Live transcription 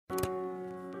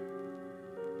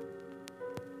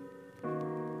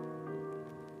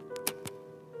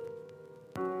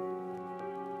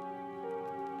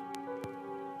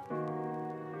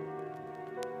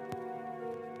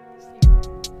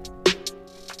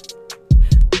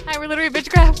Hi, we're Literary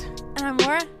Bitchcraft. And I'm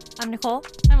Laura. I'm Nicole.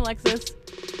 I'm Alexis.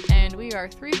 And we are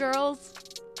three girls.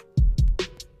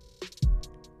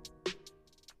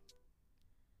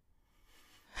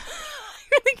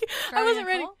 I wasn't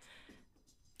ready.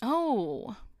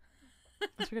 Oh.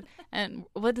 That's weird. And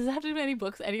what does that have to do with any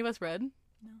books any of us read?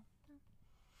 No.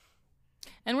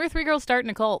 And we're three girls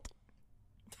starting a cult.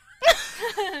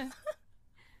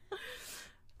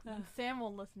 Sam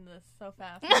will listen to this so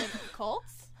fast.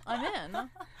 Cults? I'm in.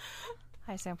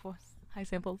 Hi, Samples. Hi,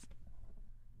 Samples.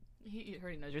 He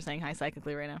already knows you're saying hi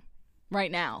psychically right now.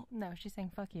 Right now. No, she's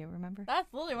saying fuck you, remember?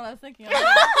 That's literally what I was thinking of.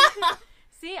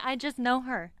 See, I just know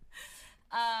her.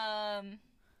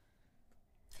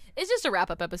 It's just a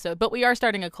wrap-up episode, but we are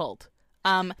starting a cult.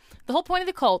 The whole point of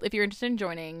the cult, if you're interested in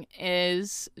joining,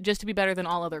 is just to be better than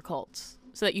all other cults,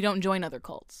 so that you don't join other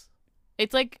cults.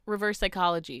 It's like reverse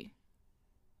psychology.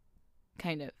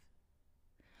 Kind of.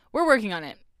 We're working on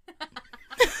it.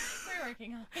 We're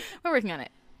working on it. We're working on it.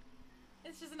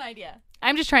 It's just an idea.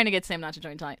 I'm just trying to get Sam not to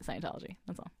join Scientology.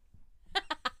 That's all.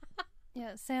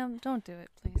 Yeah, Sam, don't do it,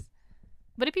 please.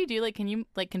 But if you do, can you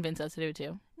convince us to do it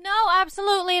too? No,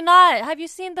 absolutely not. Have you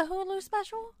seen the Hulu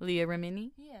special? Leah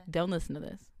Remini? Yeah. Don't listen to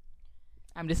this.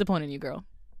 I'm disappointed in you, girl.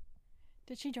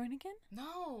 Did she join again?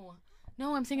 No,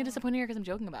 I'm saying disappointed here because I'm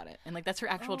joking about it, and that's her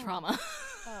actual trauma.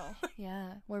 Oh,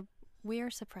 yeah. We're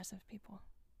suppressive people.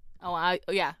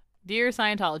 Yeah. Dear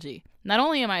Scientology, not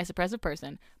only am I a suppressive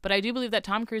person, but I do believe that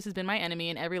Tom Cruise has been my enemy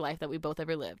in every life that we both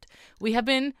ever lived. We have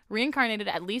been reincarnated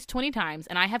at least 20 times,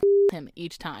 and I have him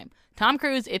each time. Tom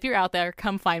Cruise, if you're out there,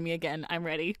 come find me again. I'm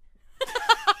ready.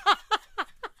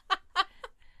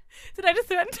 Did I just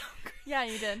threaten Tom Cruise? Yeah,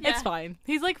 you did. It's fine.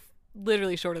 He's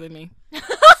literally shorter than me.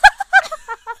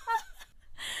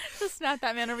 Just snap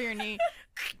that man over your knee.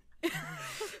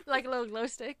 Like a little glow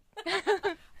stick.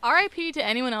 R.I.P. to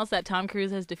anyone else that Tom Cruise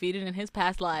has defeated in his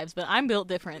past lives, but I'm built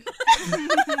different.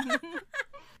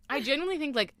 I genuinely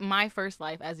think, my first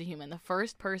life as a human, the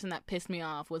first person that pissed me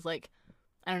off was, I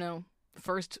don't know,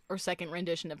 first or second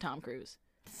rendition of Tom Cruise.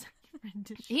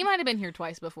 He might have been here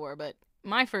twice before, but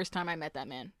my first time I met that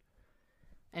man.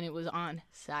 And it was on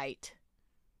sight.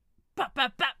 Bop,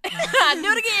 bop, bop. Do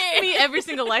it again. Me every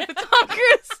single life with Tom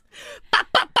Cruise. Bop,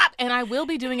 bop, bop. And I will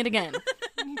be doing it again.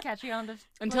 Catch you on the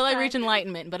until I reach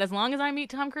enlightenment. But as long as I meet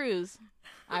Tom Cruise,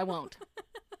 I won't.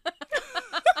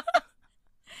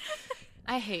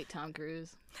 I hate Tom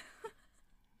Cruise.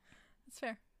 That's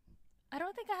fair. I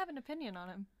don't think I have an opinion on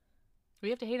him. We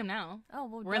have to hate him now. Oh,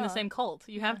 well, we're in the same cult.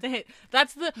 You have to hate.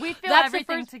 We feel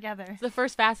everything together. The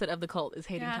first facet of the cult is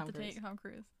hating Tom Tom Cruise. Hate Tom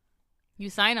Cruise. You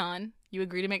sign on. You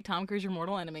agree to make Tom Cruise your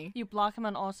mortal enemy. You block him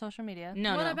on all social media.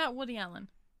 No. What about Woody Allen?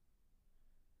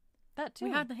 That too.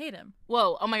 We have to hate him.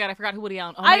 Whoa! Oh my god! I forgot who Woody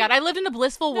Allen. Oh my god! I lived in a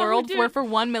blissful world where, for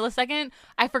 1 millisecond,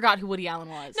 I forgot who Woody Allen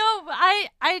was. No, I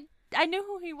knew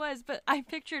who he was, but I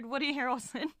pictured Woody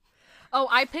Harrelson. Oh,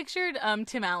 I pictured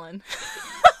Tim Allen.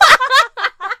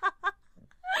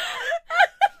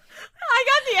 I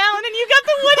got the Allen and you got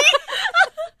the Woody.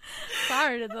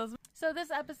 Sorry to those. So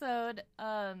this episode,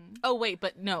 Oh wait,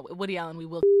 but no, Woody Allen, we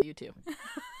will you too.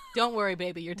 Don't worry,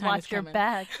 baby, your time is coming. Watch your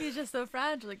back. He's just so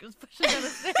fragile, just pushing down the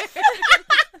stairs.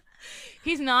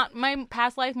 He's not my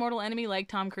past life mortal enemy like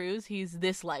Tom Cruise. He's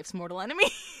this life's mortal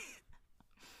enemy.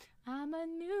 I'm a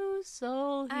new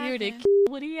soul here to kill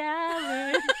Woody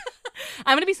Allen.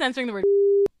 I'm gonna be censoring the word,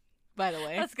 by the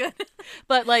way. That's good.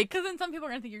 But because then some people are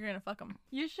gonna think you're gonna fuck him.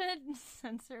 You should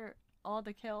censor all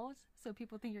the kills so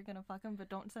people think you're gonna fuck them, but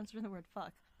don't censor the word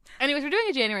fuck. Anyways, we're doing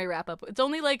a January wrap up. It's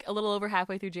only a little over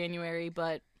halfway through January,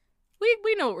 but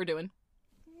we know what we're doing.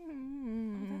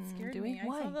 That scared me.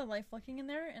 Why? I saw the life flicking in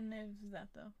there, and it was that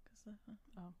though.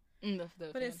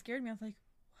 But it scared me. I was like,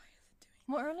 why is it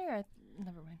doing? Well, earlier,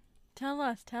 never mind. Tell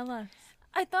us.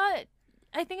 I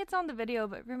think it's on the video,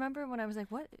 but remember when I was like,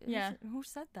 what? Yeah. Who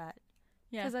said that?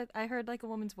 Yeah. Because I heard a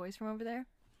woman's voice from over there.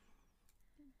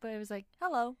 But it was like,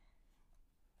 hello.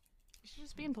 She's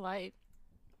just being polite.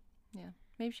 Yeah.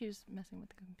 Maybe she was messing with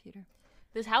the computer.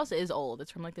 This house is old.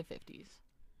 It's from the 50s.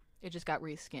 It just got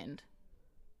reskinned.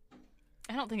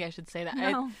 I don't think I should say that.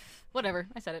 No. Whatever.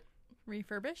 I said it.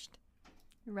 Refurbished?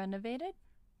 Renovated?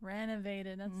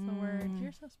 Renovated. That's the word.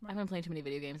 You're so smart. I've been playing too many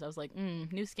video games. I was like,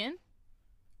 new skin?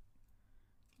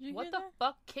 Did you What hear the that?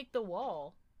 fuck kicked the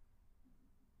wall?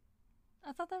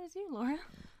 I thought that was you, Laura.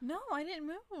 No, I didn't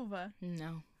move.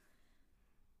 No.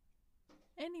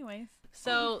 Anyways.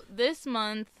 So this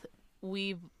month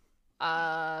we've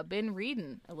been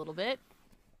reading a little bit.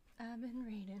 I've been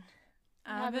reading.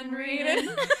 I've been reading.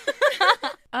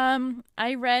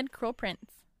 I read Cruel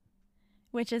Prince,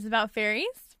 which is about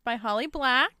fairies by Holly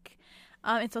Black.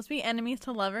 It's supposed to be enemies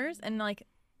to lovers, and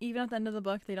even at the end of the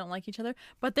book, they don't like each other.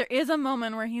 But there is a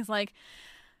moment where she's like,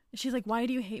 why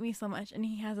do you hate me so much? And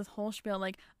he has this whole spiel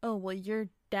like, oh, well, your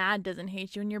dad doesn't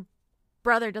hate you and your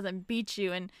brother doesn't beat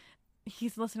you. And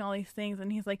he's listening to all these things.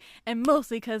 And he's like, and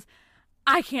mostly because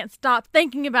I can't stop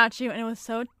thinking about you. And it was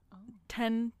so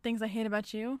 10 Things I Hate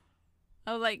About You.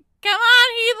 I was like, come on,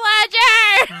 Heath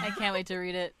Ledger! I can't wait to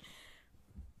read it.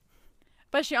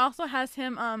 But she also has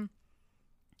him,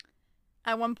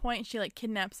 at one point, she, like,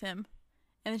 kidnaps him.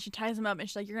 And then she ties him up, and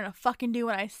she's like, you're gonna fucking do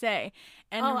what I say.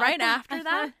 And after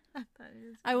that,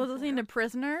 I was listening to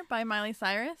Prisoner by Miley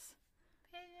Cyrus.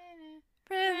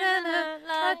 Prisoner,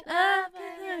 locked up,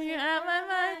 you're out my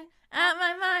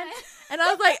mind. And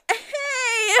I was like, hey!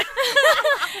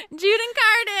 Jude and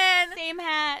Carden! Same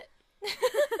hat.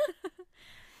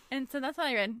 And so that's what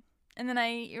I read. And then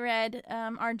I read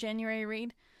our January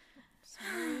read.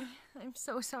 Sorry. I'm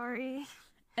so sorry.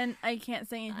 And I can't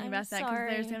say anything about that because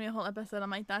there's going to be a whole episode on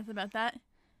my thoughts about that.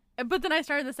 But then I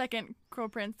started the second Crow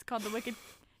Prince called The Wicked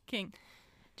King.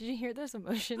 Did you hear those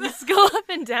emotions go up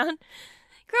and down?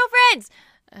 Crow Prince!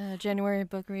 January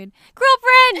book read. Crow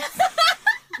Prince!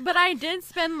 But I did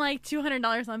spend like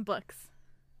 $200 on books.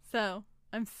 So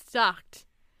I'm stocked.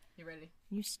 You ready?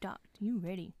 You stocked. You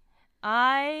ready.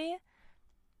 I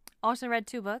also read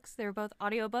 2 books. They were both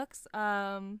audiobooks.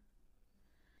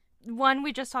 One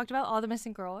we just talked about, All the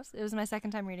Missing Girls. It was my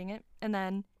second time reading it. And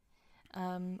then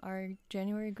our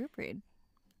January group read.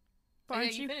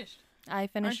 Aren't you finished? I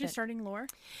finished Aren't you starting Lore?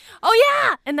 Oh,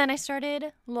 yeah! And then I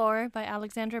started Lore by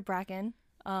Alexandra Bracken.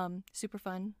 Super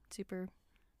fun.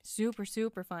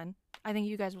 Super fun. I think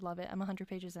you guys would love it. I'm 100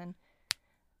 pages in.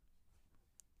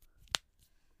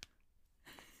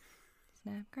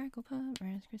 Snap, crackle, pop,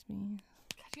 Rice Krispies.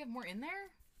 God, you have more in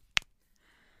there?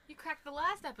 You cracked the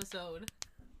last episode.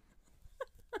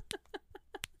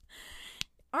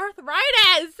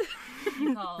 Arthritis!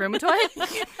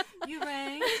 Rheumatoid? You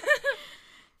rang.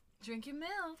 Drink your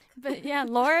milk. But yeah,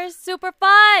 Lore is super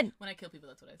fun. When I kill people,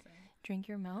 that's what I say. Drink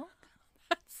your milk?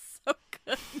 That's so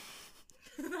good.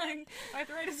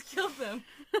 Arthritis killed them.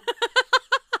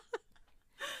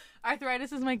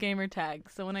 Arthritis is my gamer tag,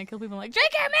 so when I kill people, I'm like,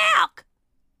 drink your milk!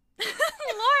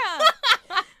 Laura!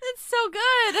 That's so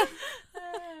good.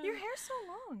 Your hair's so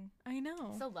long. I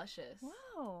know. So luscious.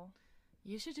 Wow.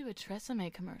 You should do a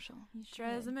Tresemme commercial.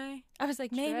 Tresemme. I was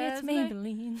like, maybe it's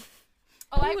Maybelline.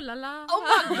 Oh, la la. Oh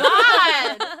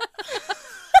my god!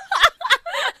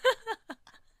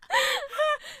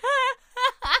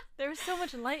 There was so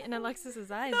much light in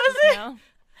Alexis's eyes Was just now.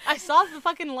 I saw the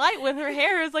fucking light with her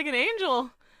hair. It was like an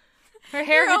angel. Her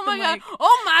hair hit the mic.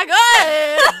 Oh my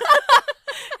god!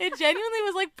 It genuinely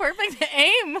was like perfect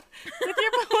aim with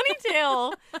your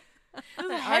ponytail. It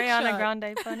was a Ariana headshot.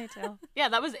 Grande ponytail. Yeah,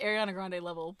 that was Ariana Grande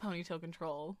level ponytail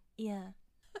control. Yeah.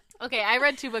 Okay, I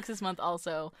read 2 books this month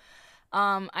also.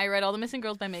 I read All the Missing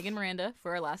Girls by Megan Miranda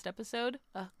for our last episode.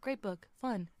 Great book.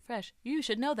 Fun. Fresh. You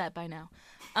should know that by now.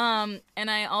 And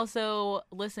I also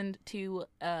listened to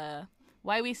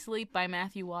Why We Sleep by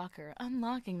Matthew Walker.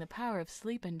 Unlocking the Power of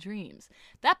Sleep and Dreams.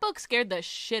 That book scared the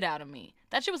shit out of me.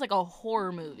 That shit was like a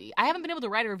horror movie. I haven't been able to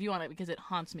write a review on it because it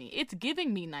haunts me. It's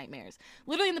giving me nightmares.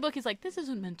 Literally in the book he's like, this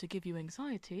isn't meant to give you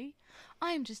anxiety.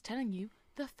 I am just telling you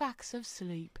the facts of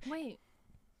sleep. Wait.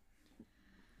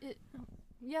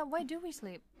 Yeah, why do we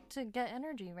sleep? To get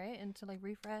energy, right? And to, like,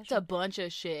 refresh. It's a bunch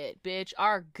of shit, bitch.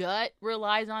 Our gut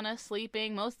relies on us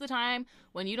sleeping. Most of the time,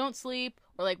 when you don't sleep,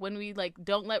 or, like, when we, like,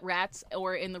 don't let rats,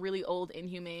 or in the really old,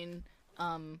 inhumane,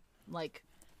 like,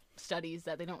 studies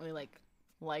that they don't really,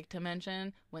 like to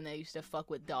mention, when they used to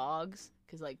fuck with dogs,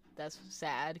 because, like, that's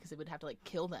sad, because they would have to, like,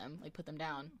 kill them, like, put them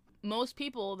down. Most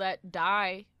people that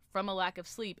die from a lack of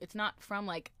sleep, it's not from,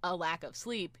 like, a lack of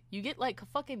sleep. You get, like,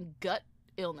 fucking gut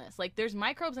illness. Like, there's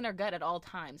microbes in our gut at all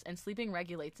times, and sleeping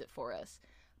regulates it for us.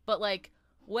 But, like,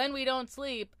 when we don't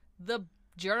sleep, the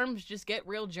germs just get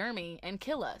real germy and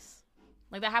kill us.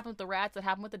 Like, that happened with the rats, that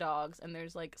happened with the dogs, and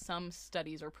there's, like, some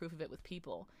studies or proof of it with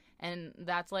people. And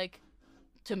that's, like,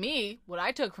 to me, what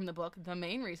I took from the book, the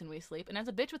main reason we sleep. And as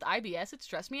a bitch with IBS, it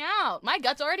stressed me out. My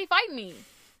gut's already fighting me.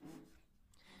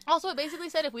 Also, it basically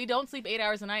said if we don't sleep 8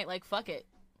 hours a night, like, fuck it.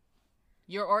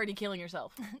 You're already killing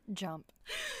yourself. Jump.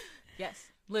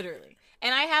 Yes, literally.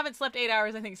 And I haven't slept 8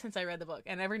 hours, I think, since I read the book.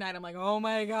 And every night I'm like, oh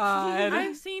my god.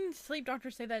 I've seen sleep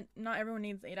doctors say that not everyone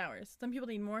needs 8 hours. Some people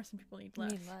need more, some people need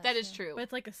less. That is true. But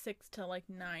it's like a 6 to like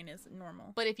 9 is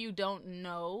normal. But if you don't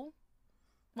know,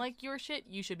 like, your shit,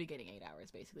 you should be getting 8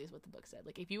 hours, basically, is what the book said.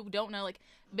 Like, if you don't know, like,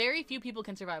 very few people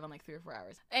can survive on, like, 3 or 4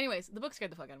 hours. Anyways, the book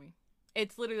scared the fuck out of me.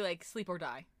 It's literally, like, Sleep or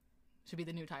Die. Should be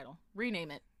the new title.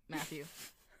 Rename it, Matthew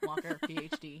Walker,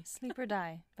 PhD. Sleep or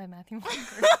Die by Matthew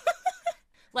Walker.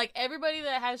 Like, everybody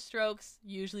that has strokes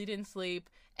usually didn't sleep.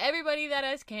 Everybody that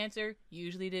has cancer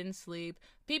usually didn't sleep.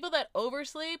 People that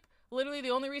oversleep, literally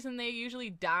the only reason they usually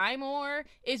die more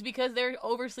is because they're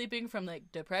oversleeping from,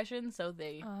 like, depression, so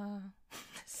they...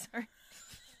 Sorry.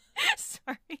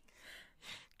 Sorry.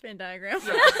 Venn diagram.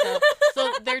 Yeah,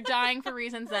 so they're dying for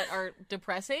reasons that are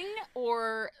depressing,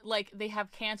 or like they have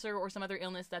cancer or some other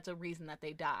illness that's a reason that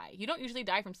they die. You don't usually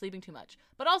die from sleeping too much,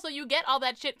 but also you get all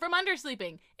that shit from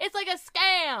undersleeping. It's like a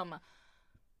scam.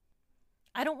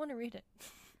 I don't want to read it.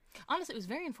 Honestly, it was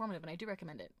very informative, and I do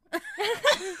recommend it.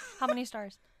 How many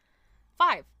stars?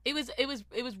 5. It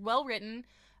was well written.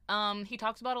 He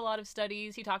talks about a lot of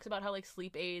studies. He talks about how like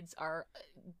sleep aids are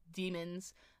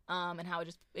demons. And how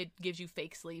it gives you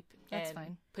fake sleep That's and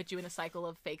fine. puts you in a cycle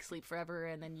of fake sleep forever,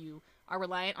 and then you are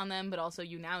reliant on them, but also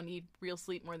you now need real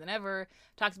sleep more than ever.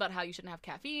 Talks about how you shouldn't have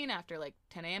caffeine after like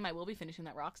 10 a.m. I will be finishing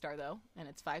that Rockstar though, and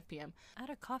it's 5 p.m. I had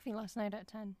a coffee last night at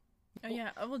 10. Oh yeah,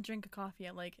 I will drink a coffee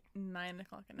at like 9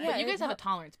 o'clock at night. But Yeah, you guys it have a help-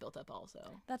 tolerance built up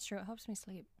also. That's true. It helps me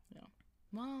sleep.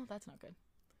 Well, that's not good.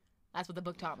 That's what the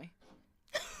book taught me.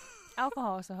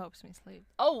 Alcohol also helps me sleep.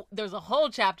 Oh, there's a whole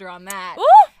chapter on that. Ooh!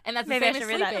 And that's the Maybe I same as should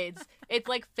read sleep that. aids. It's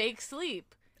like fake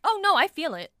sleep. Oh, no, I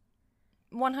feel it.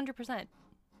 100%.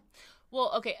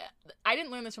 Well, okay, I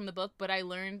didn't learn this from the book, but I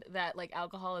learned that like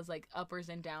alcohol is like uppers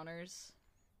and downers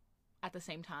at the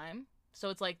same time. So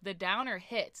it's like the downer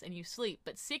hits and you sleep,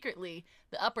 but secretly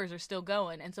the uppers are still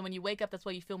going. And so when you wake up, that's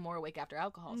why you feel more awake after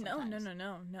alcohol sometimes.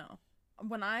 No.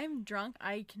 When I'm drunk,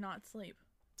 I cannot sleep.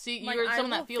 See, Like, you're I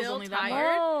someone will that feels feel only that tired.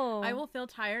 much. Oh. I will feel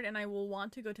tired and I will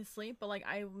want to go to sleep, but like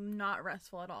I'm not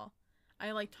restful at all.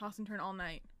 I like toss and turn all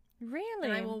night. Really?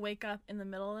 And I will wake up in the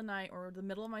middle of the night or the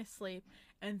middle of my sleep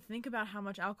and think about how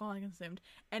much alcohol I consumed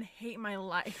and hate my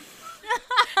life.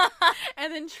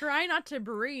 And then try not to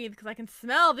breathe because I can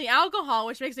smell the alcohol,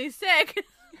 which makes me sick.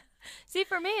 See,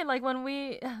 for me, like when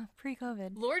we...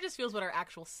 pre-COVID. Laura just feels what our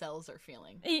actual cells are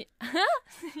feeling.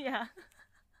 Yeah.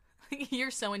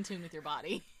 You're so in tune with your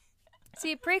body.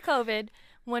 See, pre-COVID,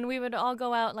 when we would all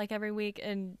go out like every week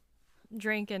and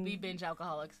drink and... We binge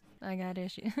alcoholics. I got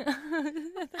issues. Song!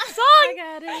 I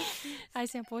got it. Hi,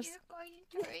 samples.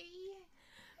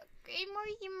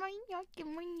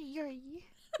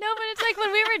 No, but it's like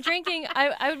when we were drinking,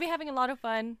 I would be having a lot of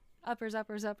fun. Uppers,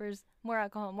 more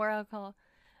alcohol, more alcohol.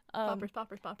 Poppers.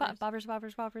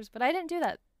 Poppers. But I didn't do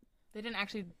that. They didn't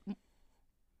actually...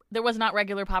 There was not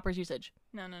regular poppers usage.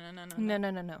 No.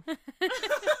 No.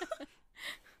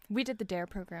 We did the DARE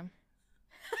program.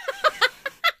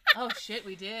 Oh, shit,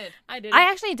 we did. I did.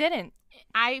 I actually didn't.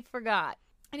 I forgot.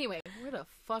 Anyway, where the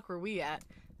fuck were we at?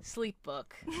 Sleep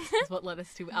book is what led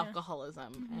us to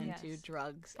alcoholism and Yes. to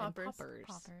drugs Poppers. and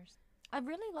poppers. I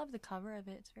really love the cover of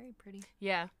it. It's very pretty.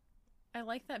 Yeah. I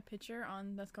like that picture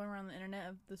that's going around the internet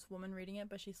of this woman reading it,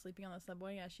 but she's sleeping on the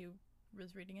subway as she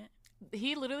was reading it.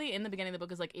 He literally, in the beginning of the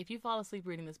book, is like, if you fall asleep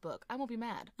reading this book, I won't be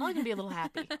mad. I'll even be a little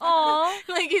happy. Aww.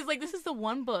 Like, he's like, this is the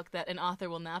one book that an author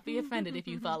will not be offended if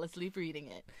you fall asleep reading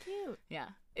it. Cute. Yeah.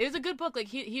 It was a good book. Like,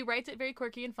 he writes it very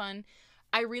quirky and fun.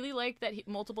 I really like that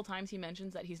multiple times he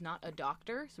mentions that he's not a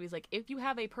doctor. So he's like, if you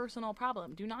have a personal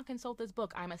problem, do not consult this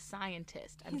book. I'm a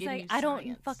scientist. I'm He's giving like, you I science.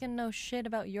 don't fucking know shit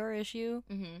about your issue.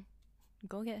 Mm-hmm.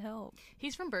 Go get help.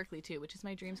 He's from Berkeley, too, which is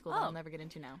my dream school that Oh. I'll never get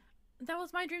into now. That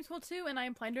was my dream school too, and I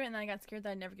applied to it, and then I got scared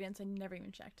that I'd never get in, so I never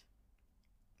even checked.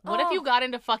 What if Oh. you got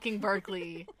into fucking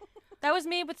Berkeley? That was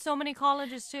me with so many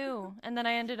colleges too. And then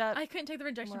I ended up... I couldn't take the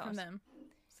rejection Somewhere from else. them,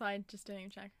 so I just didn't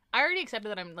even check. I already accepted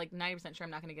that I'm like 90% sure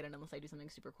I'm not going to get it unless I do something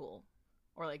super cool.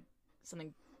 Or like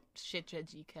something shit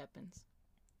tragique happens.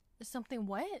 Something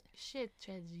what? Shit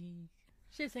tragique.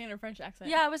 She was saying in a French accent.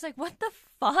 Yeah, I was like, what the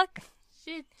fuck?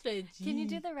 Shit tragique. Can you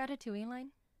do the Ratatouille line?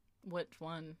 Which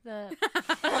one? The...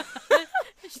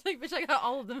 She's like, bitch, I got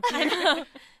all of them. I know.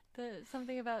 The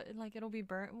something about like it'll be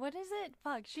burnt. What is it?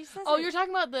 Fuck. She says. Oh, it. you're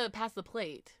talking about the pass the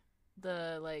plate.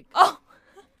 The like. Oh,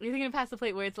 You're thinking of pass the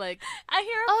plate where it's like, I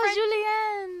hear.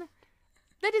 oh, Julianne,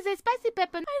 that is a spicy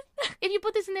pepper. If you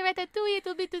put this in the ratatouille,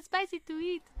 it'll be too spicy to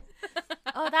eat.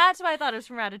 Oh, that's why I thought it was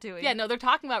from Ratatouille. Yeah, no, they're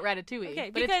talking about Ratatouille.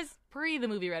 Okay, but because it's pre the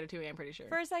movie Ratatouille, I'm pretty sure.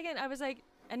 for a second I was like,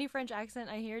 any French accent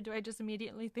I hear, do I just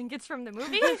immediately think it's from the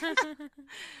movie?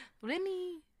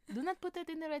 Remy, do not put that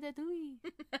in the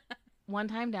ratatouille. One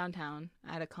time downtown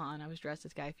at a con, I was dressed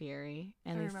as Guy Fieri,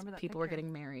 and I these remember that people were picture.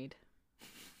 getting married.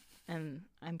 And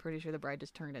I'm pretty sure the bride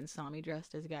just turned and saw me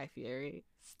dressed as Guy Fieri,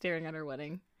 staring at her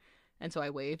wedding. And so I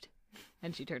waved,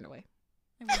 and she turned away.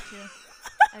 I would too.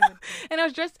 I would too. And I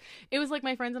was dressed, it was like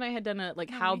my friends and I had done a, like,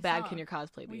 No, how we bad saw. can your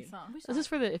cosplay be? We saw. This is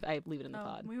for the, if I leave it in the Oh,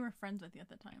 pod. we were friends with you at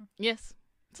the time. Yes,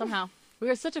 somehow. We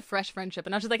were such a fresh friendship,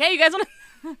 and I was just like, hey, you guys want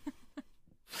to...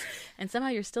 And somehow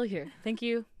you're still here. Thank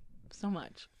you so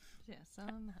much. Yeah,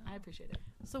 somehow. I appreciate it.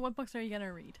 So what books are you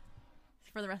gonna read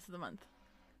for the rest of the month?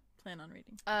 Plan on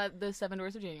reading. The 7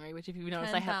 Doors of January, which if you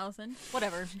notice I have 10,000.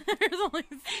 whatever. There's only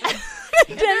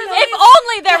If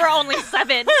only there were only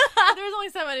 7. there's only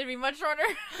 7. It'd be much shorter.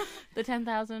 The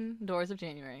 10,000 Doors of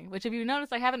January, which if you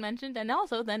notice I haven't mentioned, and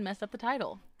also then messed up the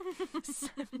title.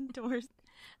 7 doors.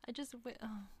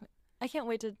 I can't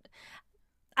wait to.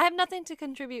 I have nothing to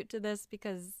contribute to this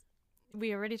because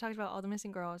we already talked about All the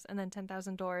Missing Girls, and then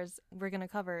 10,000 Doors we're gonna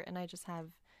cover, and I just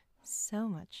have so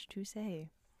much to say,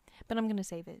 but I'm gonna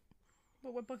save it.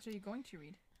 Well, what books are you going to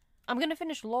read? I'm gonna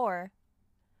finish Lore.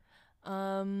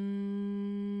 Depending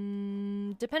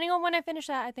on when I finish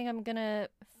that, I think I'm gonna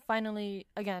finally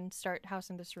again start House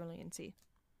in the Cerulean Sea.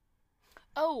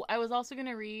 Oh, I was also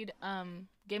gonna read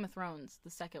Game of Thrones, the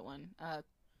second one,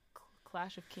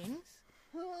 Clash of Kings,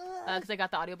 because I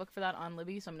got the audiobook for that on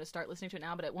Libby, so I'm gonna start listening to it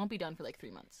now. But it won't be done for like 3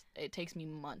 months. It takes me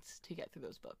months to get through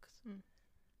those books. What 'Cause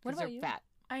about they're you? fat.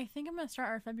 I think I'm gonna start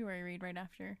our February read right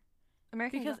after.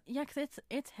 American Because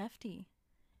it's hefty.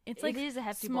 It's It like is a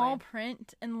hefty small boy.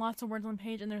 print and lots of words on the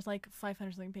page, and there's like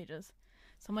 500 something pages.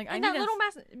 So I'm like, I In need that little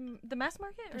the mass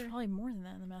market. There's Or? probably more than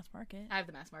that in the mass market. I have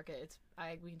the mass market.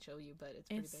 We can show you, but it's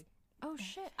pretty It's- big. Oh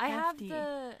shit! I have hefty.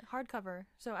 the hardcover,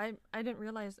 so I didn't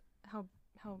realize how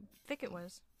thick it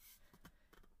was.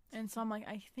 And so I'm like,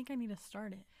 I think I need to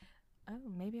start it. Oh,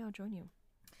 maybe I'll join you.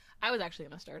 I was actually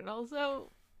gonna start it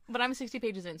also, but I'm 60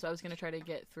 pages in, so I was gonna try to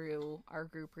get through our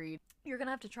group read. You're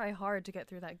gonna have to try hard to get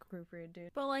through that group read,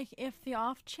 dude. But like, if the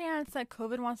off chance that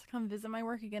COVID wants to come visit my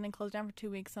work again and close down for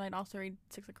 2 weeks, then I'd also read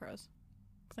Six of Crows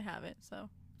because I have it. So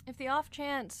If the off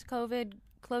chance COVID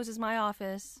closes my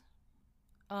office,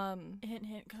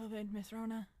 hint, COVID, Miss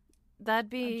Rona. that'd I'm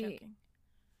be joking.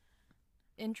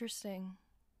 interesting,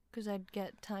 because I'd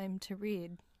get time to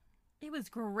read. It was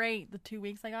great the 2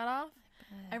 weeks I got off.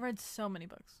 I read so many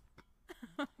books.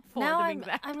 Four Now to be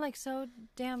exact. I'm like so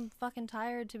damn fucking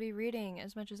tired to be reading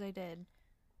as much as I did.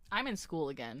 I'm in school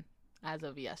again as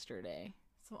of yesterday.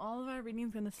 So all of our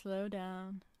reading's gonna slow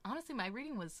down. Honestly, my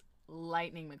reading was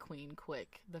Lightning McQueen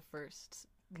quick the first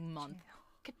month.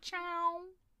 Ka-chow.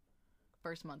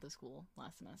 First month of school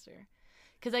last semester.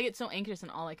 Because I get so anxious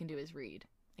and all I can do is read.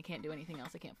 I can't do anything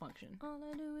else. I can't function. All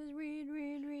I do is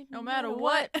read. No matter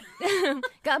what.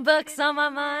 Got books on my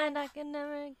mind. I can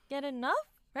never get enough.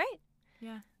 Right?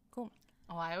 Yeah. Oh,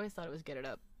 I always thought it was Get It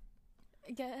Up.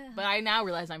 Yeah. But I now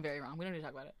realize I'm very wrong. We don't need to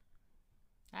talk about it.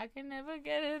 I can never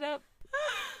get it up.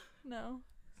 No.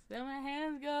 So my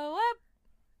hands go up.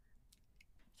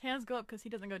 Hands go up because he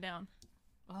doesn't go down.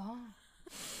 Oh.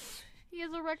 He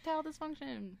has erectile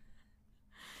dysfunction.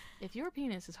 If your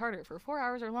penis is harder for 4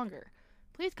 hours or longer,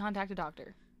 please contact a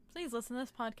doctor. Please listen to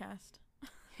this podcast.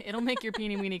 It'll make your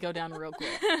peenie weenie go down real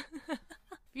quick.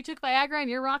 If you took Viagra and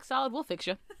you're rock solid, we'll fix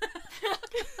you.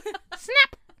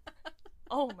 Snap!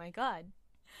 Oh my god.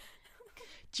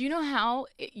 Do you know how?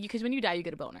 Because when you die, you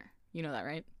get a boner. You know that,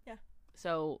 right? Yeah.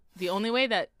 So the only way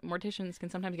that morticians can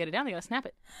sometimes get it down, they gotta snap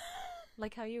it.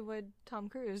 Like how you would Tom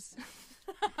Cruise.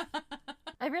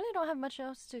 I really don't have much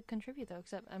else to contribute, though,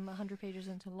 except I'm 100 pages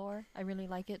into lore. I really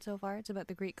like it so far. It's about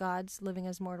the Greek gods living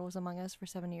as mortals among us for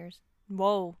 7 years.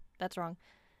 Whoa, that's wrong.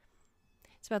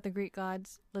 It's about the Greek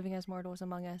gods living as mortals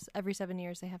among us. Every 7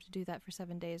 years, they have to do that for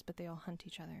 7 days, but they all hunt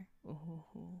each other. Ooh.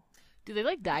 Do they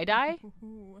like die?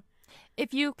 Ooh.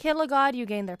 If you kill a god, you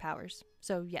gain their powers.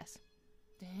 So, yes.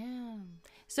 Damn.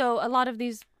 So, a lot of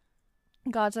these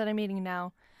gods that I'm meeting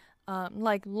now,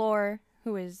 like Lore,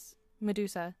 who is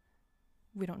Medusa.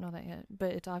 We don't know that yet,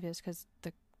 but it's obvious because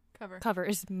the cover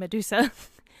is Medusa.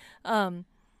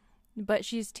 But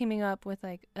she's teaming up with,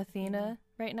 like, Athena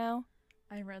right now.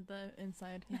 I read the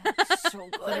inside. It's so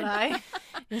So did I.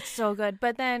 It's so good.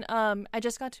 But then I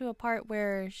just got to a part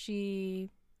where she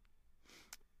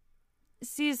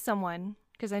sees someone,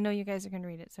 because I know you guys are going to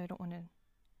read it, so I don't want to...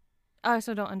 I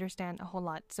also don't understand a whole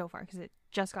lot so far, because it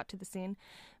just got to the scene.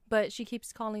 But she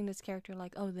keeps calling this character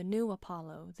like, oh, the new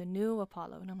Apollo.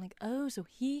 And I'm like, oh, so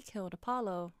he killed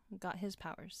Apollo, got his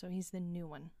powers, so he's the new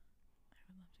one. I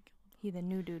would love to kill him. He the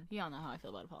new dude. Y'all know how I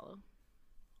feel about Apollo.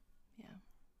 Yeah.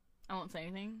 I won't say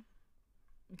anything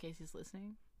in case he's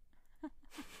listening.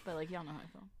 But, like, y'all know how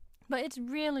I feel. But it's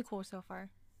really cool so far.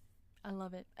 I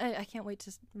love it. I can't wait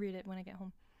to read it when I get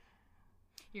home.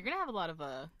 You're gonna have a lot of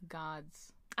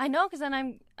gods. I know, because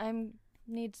then I'm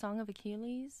need Song of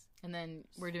Achilles. And then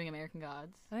we're doing American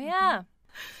Gods. Oh yeah.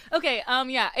 Okay,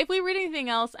 yeah. If we read anything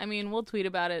else, I mean, we'll tweet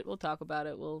about it. We'll talk about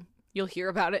it. You'll hear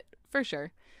about it for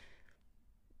sure.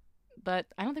 But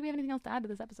I don't think we have anything else to add to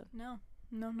this episode. No.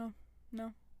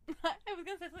 I was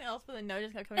gonna say something else, but the no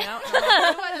just kept coming out. And I'm like, you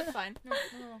know what? That's fine.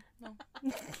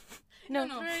 No.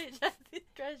 No.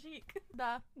 Tragic.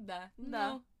 Da.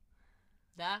 No.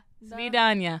 Da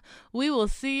svidanya. We will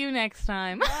see you next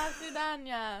time. Da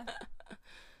svidanya.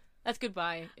 That's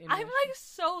goodbye. in I'm Russian. like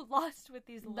so lost with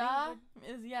these Da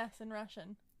languages. is yes in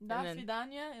Russian. Da And then-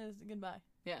 svidanya is goodbye.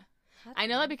 I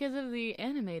know that because of the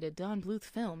animated Don Bluth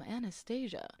film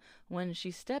Anastasia. When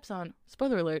she steps on,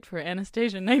 spoiler alert for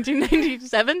Anastasia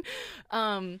 1997,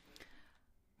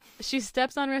 she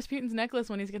steps on Rasputin's necklace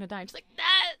when he's gonna die. And she's like,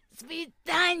 "That's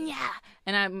Vidanya!"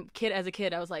 And as a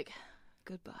kid, I was like,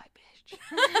 "Goodbye, bitch."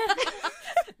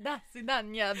 Da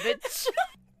svidanya, bitch.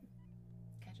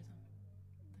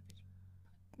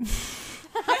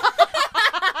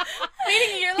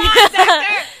 Meeting your last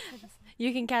actor.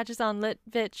 You can catch us on Lit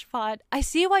Bitch Pod. I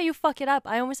see why you fuck it up.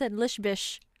 I almost said Lish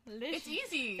Bish. It's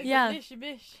easy. Yeah. Lish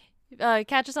bish.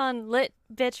 Catch us on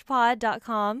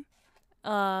litbitchpod.com.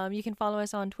 You can follow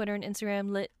us on Twitter and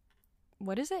Instagram.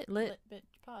 What is it? Lit bitch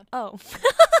pod. Oh.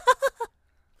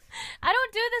 I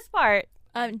don't do this part.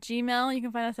 Gmail, you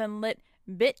can find us on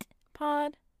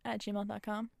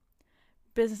litbitpod@gmail.com.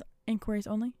 Business inquiries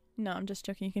only. No, I'm just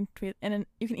joking. You can tweet and then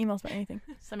you can email us about anything.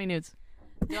 Send me nudes.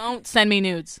 Don't send me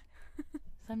nudes.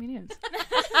 Send me nudes.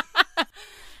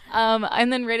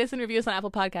 And then rate us and review us on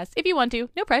Apple Podcasts if you want to.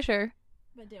 No pressure.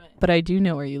 But do it. But I do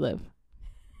know where you live.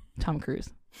 Tom Cruise.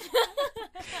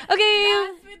 Okay.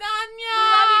 Svidanya.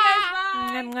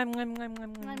 Mwah, mwah, mwah, mwah,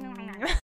 mwah, mwah.